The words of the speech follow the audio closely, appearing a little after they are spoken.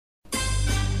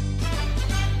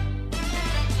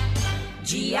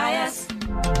GIS,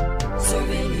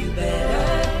 serving you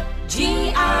better.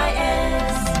 GIS.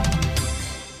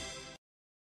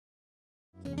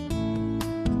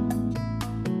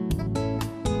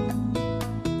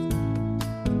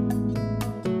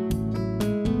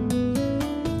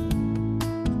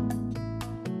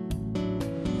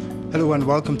 Hello and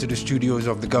welcome to the studios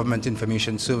of the Government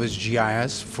Information Service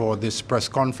GIS for this press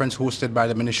conference hosted by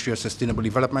the Ministry of Sustainable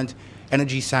Development,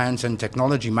 Energy, Science and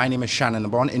Technology. My name is Shannon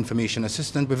Abon, Information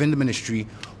Assistant within the Ministry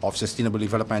of Sustainable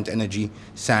Development, Energy,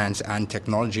 Science and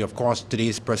Technology. Of course,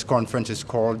 today's press conference is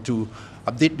called to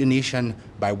update the nation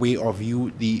by way of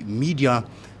you, the media,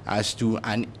 as to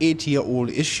an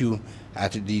 8-year-old issue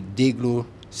at the Deglos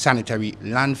Sanitary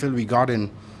Landfill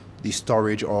regarding the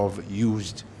storage of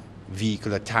used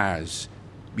vehicular tires.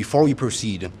 Before we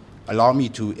proceed, allow me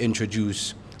to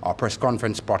introduce our press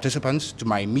conference participants. To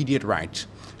my immediate right,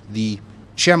 the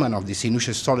Chairman of the St.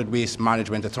 Lucia Solid Waste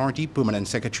Management Authority, Permanent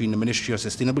Secretary in the Ministry of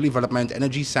Sustainable Development,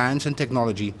 Energy, Science and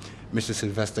Technology, Mr.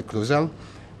 Sylvester Clozel.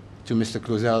 To Mr.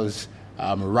 Clozel's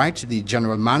right, the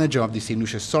General Manager of the St.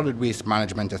 Lucia Solid Waste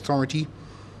Management Authority,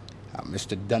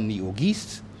 Mr. Dunley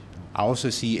O'Geist. I also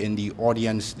see in the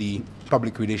audience the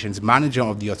Public Relations Manager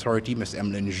of the Authority, Ms.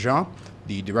 Emmeline Jean,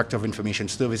 the Director of Information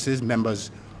Services, members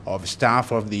of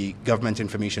staff of the Government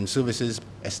Information Services,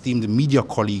 esteemed media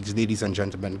colleagues, ladies and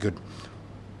gentlemen, good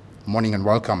morning and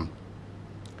welcome.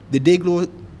 The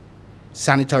Deglos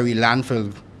Sanitary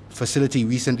Landfill facility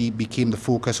recently became the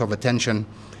focus of attention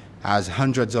as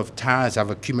hundreds of tires have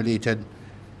accumulated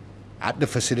at the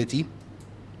facility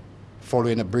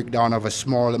following a breakdown of a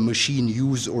small machine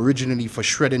used originally for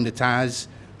shredding the tires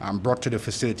and brought to the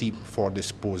facility for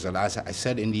disposal. As I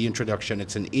said in the introduction,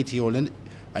 it's an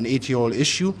 8-year-old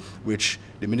issue which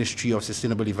the Ministry of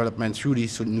Sustainable Development through the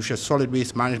Lucia Solid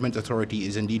Waste Management Authority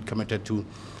is indeed committed to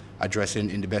addressing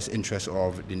in the best interest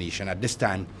of the nation. At this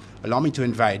time, allow me to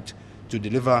invite to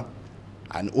deliver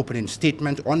an opening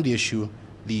statement on the issue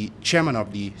the Chairman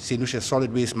of the St. Lucia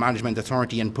Solid Waste Management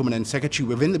Authority and Permanent Secretary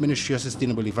within the Ministry of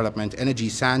Sustainable Development, Energy,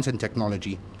 Science and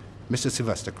Technology, Mr.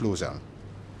 Sylvester Clozel.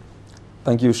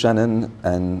 Thank you, Shannon,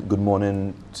 and good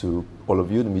morning to all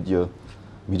of you, the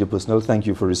media personnel. Thank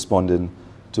you for responding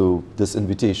to this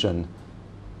invitation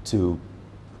to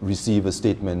receive a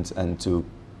statement and to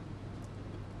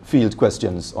field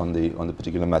questions on the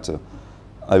particular matter.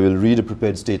 I will read a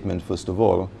prepared statement first of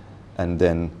all, and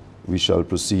then we shall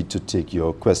proceed to take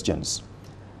your questions.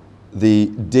 The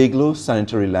Deglos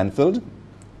Sanitary Landfill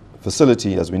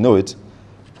facility, as we know it,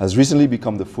 has recently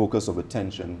become the focus of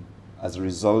attention as a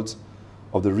result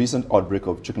of the recent outbreak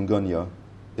of chikungunya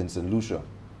in St. Lucia.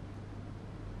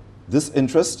 This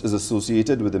interest is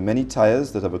associated with the many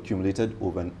tires that have accumulated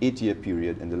over an 8-year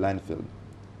period in the landfill.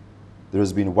 There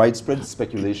has been widespread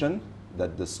speculation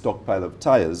that the stockpile of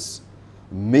tires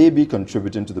may be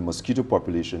contributing to the mosquito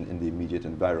population in the immediate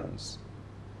environs.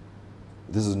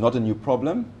 This is not a new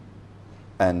problem,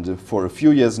 and for a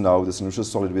few years now, the St. Lucia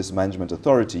Solid Waste Management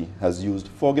Authority has used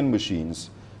fogging machines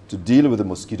to deal with the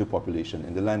mosquito population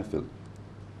in the landfill.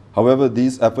 However,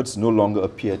 these efforts no longer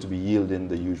appear to be yielding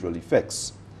the usual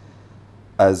effects,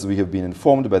 as we have been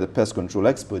informed by the pest control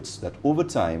experts that over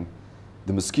time,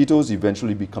 the mosquitoes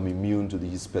eventually become immune to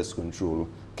these pest control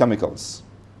chemicals.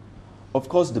 Of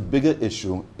course, the bigger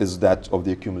issue is that of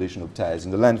the accumulation of tires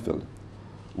in the landfill,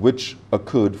 which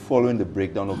occurred following the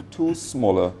breakdown of 2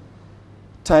 smaller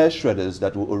tire shredders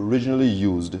that were originally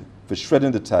used for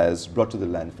shredding the tires brought to the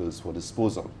landfills for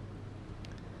disposal.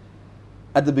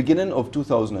 At the beginning of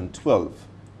 2012,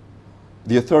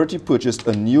 the authority purchased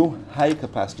a new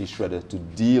high-capacity shredder to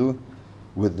deal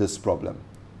with this problem.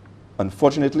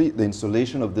 Unfortunately, the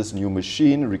installation of this new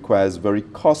machine requires very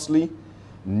costly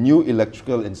new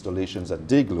electrical installations at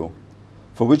Deglos,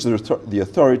 for which the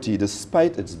authority,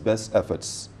 despite its best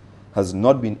efforts, has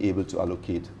not been able to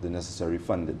allocate the necessary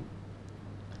funding.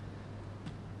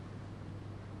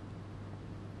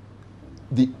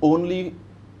 The only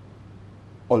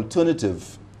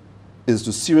alternative is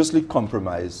to seriously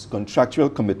compromise contractual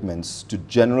commitments to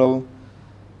general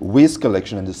waste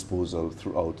collection and disposal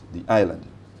throughout the island.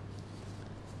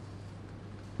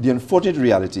 The unfortunate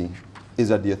reality is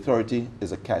that the authority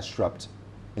is a cash-strapped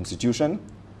institution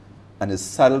and is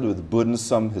saddled with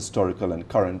burdensome historical and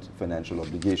current financial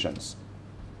obligations.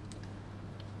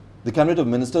 The Cabinet of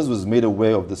Ministers was made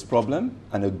aware of this problem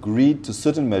and agreed to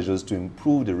certain measures to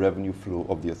improve the revenue flow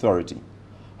of the authority.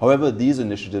 However, these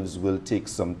initiatives will take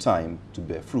some time to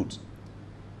bear fruit.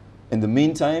 In the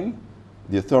meantime,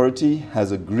 the authority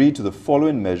has agreed to the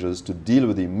following measures to deal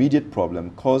with the immediate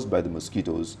problem caused by the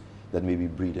mosquitoes that may be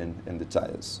breeding in the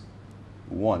tires.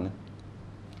 1.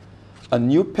 A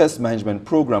new pest management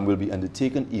program will be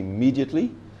undertaken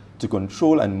immediately to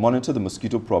control and monitor the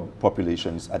mosquito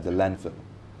populations at the landfill.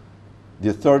 The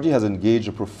authority has engaged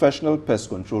a professional pest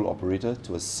control operator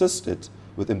to assist it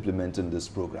with implementing this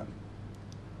program.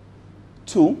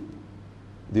 2,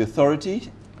 the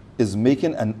authority is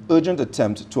making an urgent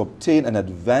attempt to obtain an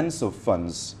advance of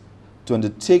funds to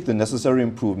undertake the necessary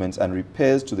improvements and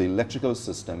repairs to the electrical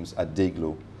systems at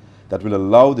Deglos that will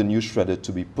allow the new shredder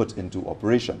to be put into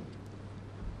operation.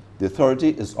 The authority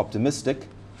is optimistic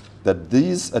that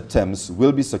these attempts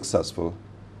will be successful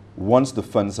once the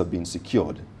funds have been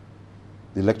secured.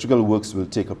 The electrical works will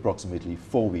take approximately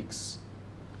 4 weeks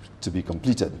to be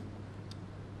completed.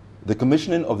 The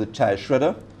commissioning of the tire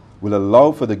shredder will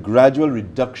allow for the gradual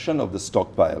reduction of the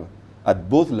stockpile at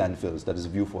both landfills, that is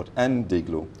Vieux-Fort and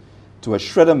Deglos, to a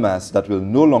shredder mass that will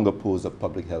no longer pose a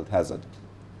public health hazard.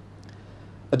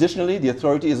 Additionally, the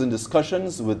authority is in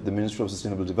discussions with the Ministry of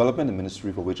Sustainable Development, the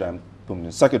ministry for which I am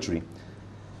Permanent Secretary,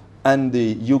 and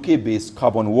the UK-based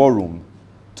Carbon War Room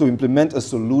to implement a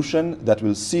solution that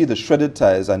will see the shredded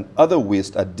tires and other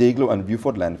waste at Deglos and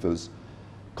Vieux-Fort landfills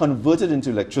converted into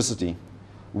electricity,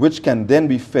 which can then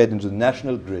be fed into the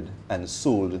national grid and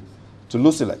sold to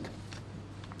Lucia.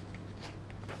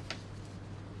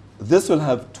 This will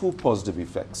have 2 positive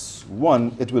effects.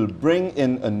 1, it will bring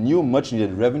in a new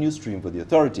much-needed revenue stream for the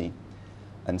authority.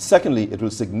 And secondly, it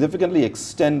will significantly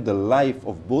extend the life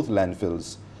of both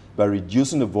landfills by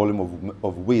reducing the volume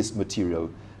of waste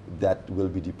material that will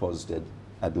be deposited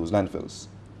at those landfills.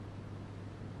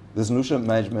 The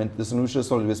Lucia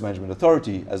Solid Waste Management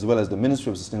Authority, as well as the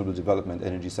Ministry of Sustainable Development,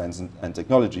 Energy, Science and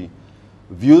Technology,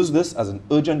 views this as an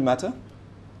urgent matter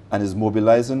and is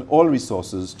mobilizing all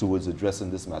resources towards addressing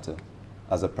this matter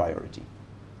as a priority.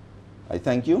 I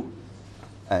thank you,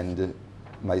 and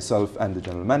myself and the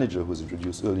General Manager, who was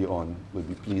introduced earlier on, will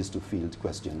be pleased to field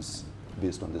questions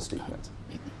based on this statement.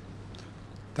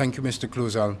 Thank you, Mr.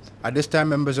 Closal. At this time,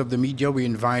 members of the media, we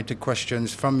invite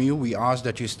questions from you. We ask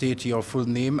that you state your full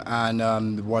name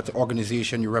and what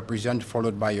organization you represent,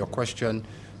 followed by your question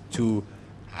to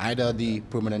either the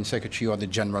Permanent Secretary or the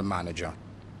General Manager.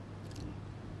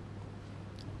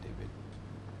 David.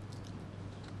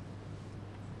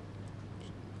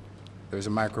 There's a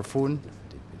microphone.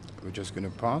 We're just going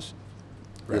to pass.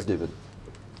 Right. Yes, David.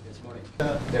 Yes, morning.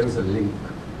 There is a link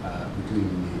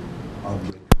between the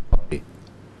outbreak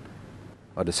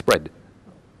or the spread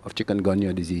of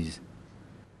chikungunya disease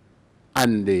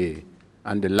and the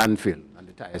landfill and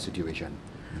the tire situation.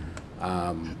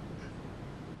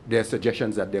 There are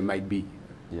suggestions that there might be,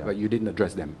 but you didn't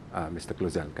address them, Mr.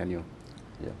 Closal. Can you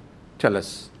tell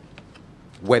us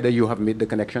whether you have made the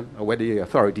connection or whether the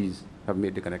authorities have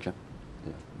made the connection?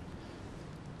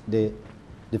 The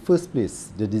first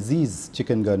place, the disease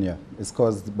chikungunya is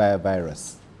caused by a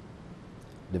virus.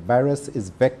 The virus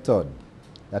is vectored.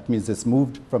 That means it's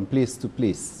moved from place to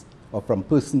place or from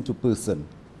person to person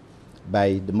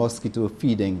by the mosquito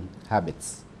feeding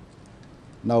habits.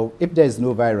 Now, if there is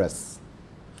no virus,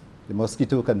 the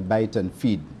mosquito can bite and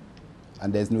feed,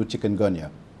 and there's no chikungunya.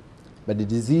 But the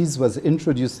disease was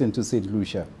introduced into St.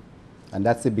 Lucia, and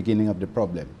that's the beginning of the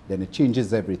problem. Then it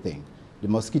changes everything. The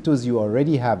mosquitoes you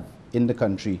already have in the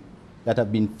country that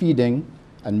have been feeding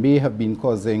and may have been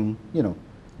causing,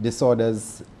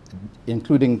 disorders,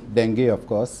 including dengue, of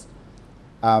course.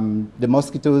 The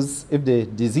mosquitoes, if the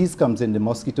disease comes in, the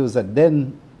mosquitoes are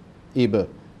then able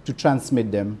to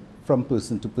transmit them from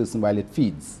person to person while it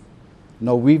feeds.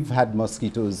 Now, we've had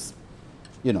mosquitoes,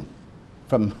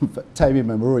 from time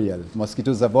immemorial.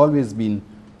 Mosquitoes have always been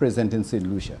present in St.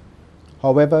 Lucia.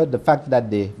 However, the fact that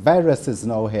the virus is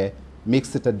now here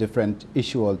makes it a different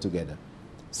issue altogether.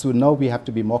 So now we have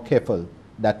to be more careful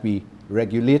that we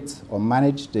regulate or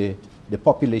manage the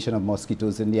population of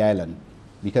mosquitoes in the island,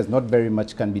 because not very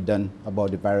much can be done about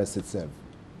the virus itself.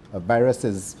 A virus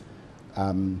is,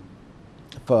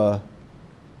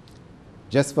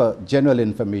 just for general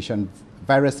information,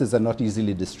 viruses are not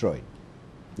easily destroyed.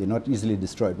 They're not easily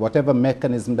destroyed. Whatever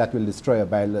mechanism that will destroy a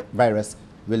virus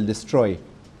will destroy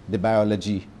the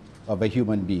biology of a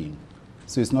human being.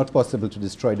 So it's not possible to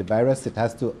destroy the virus. It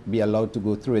has to be allowed to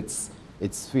go through its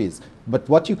phase. But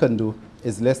what you can do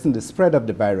is lessen the spread of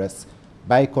the virus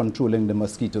by controlling the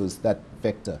mosquitoes that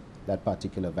vector that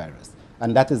particular virus.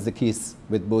 And that is the case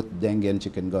with both dengue and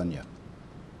chikungunya.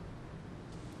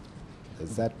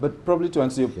 Is that? But probably to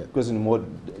answer your question more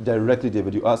directly,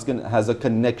 David, you're asking, has a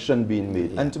connection been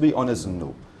made? And to be honest,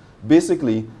 no.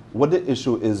 Basically, what the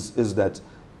issue is that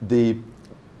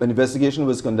an investigation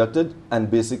was conducted, and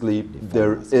basically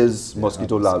there is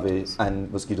mosquito larvae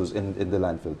and mosquitoes in the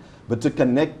landfill. But to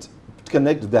connect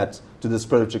connect that to the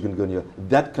spread of chikungunya,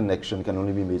 that connection can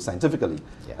only be made scientifically.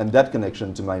 Yeah. And that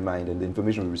connection, to my mind, and the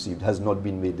information we received, has not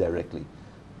been made directly.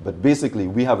 But basically,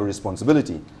 we have a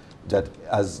responsibility that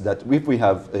if we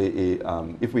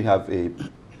have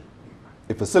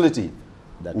a facility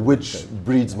which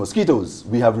breeds mosquitoes,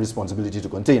 we have a responsibility to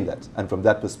contain that. And from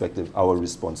that perspective, our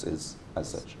response is as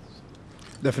such.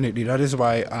 Definitely. That is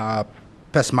why a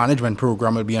pest management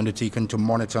program will be undertaken to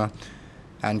monitor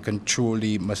and control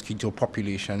the mosquito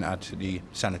population at the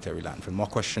sanitary landfill. More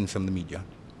questions from the media.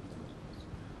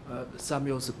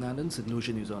 Samuel Suknanan,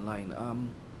 Lucia News Online.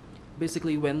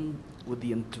 Basically, when would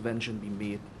the intervention be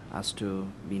made as to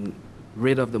being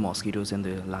rid of the mosquitoes in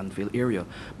the landfill area?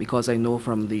 Because I know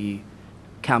from the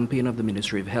campaign of the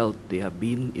Ministry of Health, they have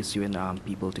been issuing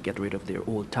people to get rid of their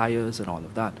old tires and all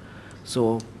of that.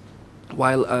 So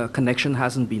while a connection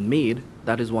hasn't been made,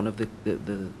 that is one of the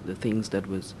things that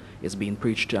is being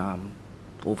preached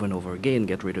over and over again.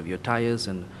 Get rid of your tires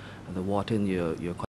and the water in your